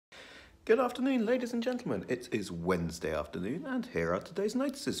Good afternoon, ladies and gentlemen. It is Wednesday afternoon, and here are today's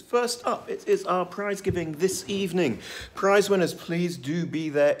notices. First up, it is our prize giving this evening. Prize winners, please do be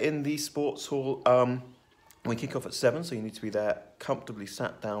there in the sports hall. We kick off at 7, so you need to be there comfortably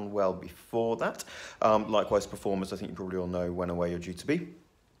sat down well before that. Likewise, performers, I think you probably all know when and where you're due to be.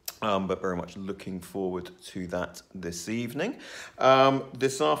 But very much looking forward to that this evening.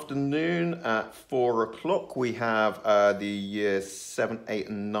 This afternoon at 4 o'clock, we have the Year 7, 8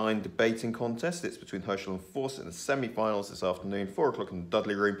 and 9 debating contest. It's between Herschel and Fawcett in the semi-finals this afternoon, 4 o'clock in the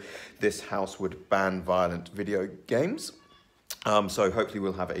Dudley Room. This house would ban violent video games. So hopefully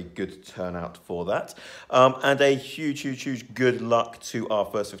we'll have a good turnout for that. And a huge good luck to our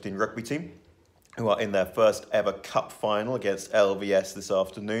First 15 rugby team, who are in their first ever cup final against LVS this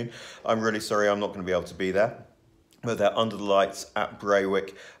afternoon. I'm really sorry I'm not going to be able to be there, but they're under the lights at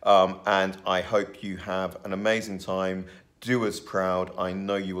Braywick, and I hope you have an amazing time. Do us proud. I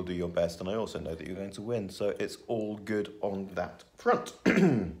know you will do your best, and I also know that you're going to win, so it's all good on that front.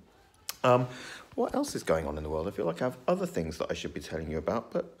 What else is going on in the world? I feel like I have other things that I should be telling you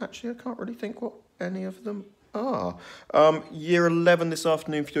about, but actually I can't really think what any of them are. Year 11 this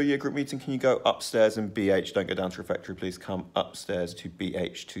afternoon for your year group meeting. Can you go upstairs in BH? Don't go down to refectory, please come upstairs to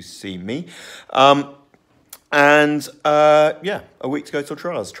BH to see me. Yeah, a week to go till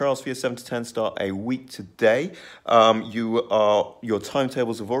trials. Trials for your 7 to 10 start a week today. Your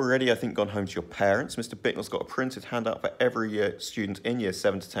timetables have already, I think, gone home to your parents. Mr. Bicknell's got a printed handout for every year student in year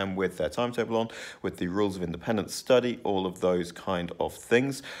 7 to 10 with their timetable on, with the rules of independent study, all of those kind of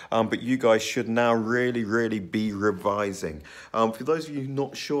things. But you guys should now really be revising. For those of you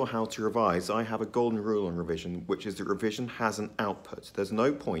not sure how to revise, I have a golden rule on revision, which is that revision has an output. There's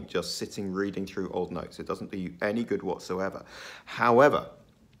no point just sitting reading through old notes. It doesn't do you any good whatsoever. However,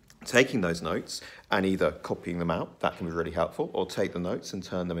 taking those notes and either copying them out, that can be really helpful, or take the notes and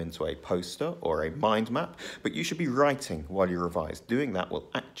turn them into a poster or a mind map. But you should be writing while you revise. Doing that will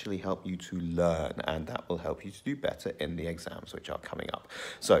actually help you to learn, and that will help you to do better in the exams, which are coming up.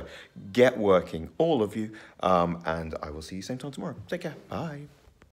 So get working, all of you, and I will see you same time tomorrow. Take care. Bye.